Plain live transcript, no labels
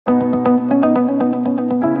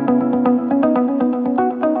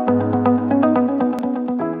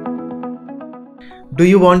Do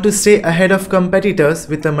you want to stay ahead of competitors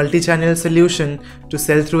with a multi-channel solution to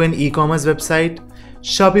sell through an e-commerce website?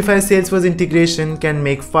 Shopify Salesforce integration can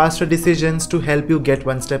make faster decisions to help you get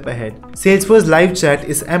one step ahead. Salesforce Live Chat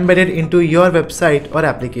is embedded into your website or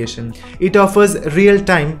application. It offers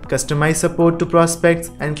real-time, customized support to prospects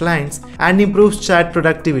and clients and improves chat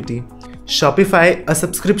productivity. Shopify, a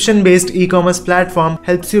subscription-based e-commerce platform,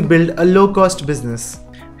 helps you build a low-cost business.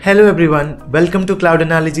 Hello everyone, welcome to Cloud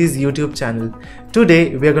Analogy's YouTube channel.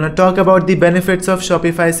 Today we are going to talk about the benefits of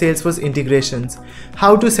Shopify Salesforce integrations,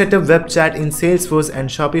 how to set up web chat in Salesforce and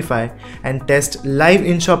Shopify, and test live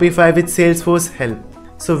in Shopify with Salesforce help.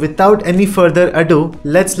 So without any further ado,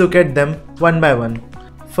 let's look at them one by one.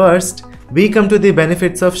 First, we come to the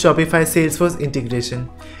benefits of Shopify Salesforce integration.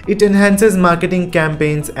 It enhances marketing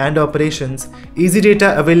campaigns and operations, easy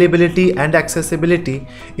data availability and accessibility,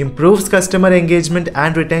 improves customer engagement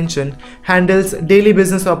and retention, handles daily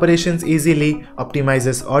business operations easily,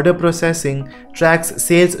 optimizes order processing, tracks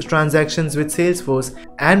sales transactions with Salesforce,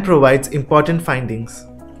 and provides important findings.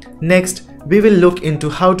 Next, we will look into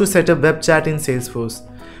how to set up web chat in Salesforce.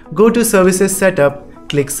 Go to Services Setup,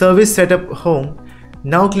 click Service Setup Home.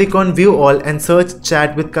 Now click on View All and search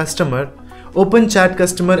Chat with Customer. Open Chat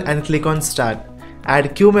Customer and click on Start.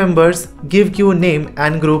 Add queue members, give queue name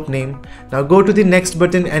and group name. Now go to the Next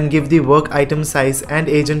button and give the work item size and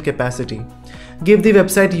agent capacity. Give the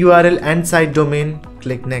website URL and site domain,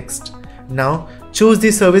 click Next. Now choose the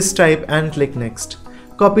service type and click Next.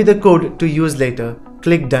 Copy the code to use later,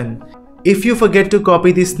 click Done. If you forget to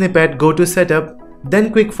copy the snippet, go to Setup,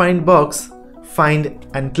 then quick Find box. Find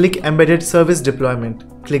and click Embedded Service Deployment.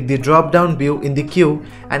 Click the drop-down view in the queue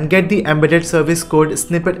and get the embedded service code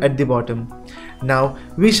snippet at the bottom. Now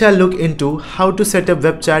we shall look into how to set up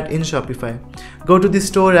web chat in Shopify. Go to the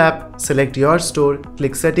Store app, select your store,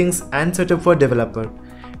 click Settings and Setup for Developer.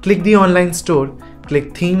 Click the Online Store,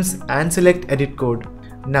 click Themes and select Edit Code.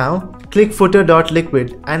 Now click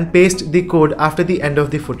footer.liquid and paste the code after the end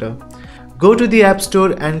of the footer. Go to the App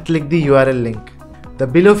Store and click the URL link. The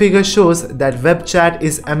below figure shows that web chat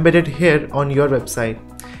is embedded here on your website.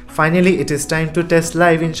 Finally, it is time to test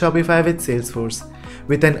live in Shopify with Salesforce.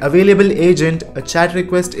 With an available agent, a chat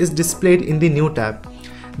request is displayed in the New tab.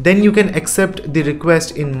 Then you can accept the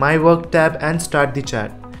request in My Work tab and start the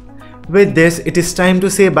chat. With this, it is time to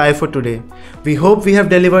say bye for today. We hope we have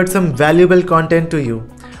delivered some valuable content to you.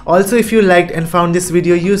 Also, if you liked and found this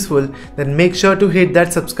video useful, then make sure to hit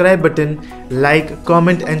that subscribe button, like,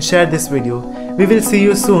 comment and share this video. We will see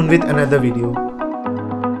you soon with another video.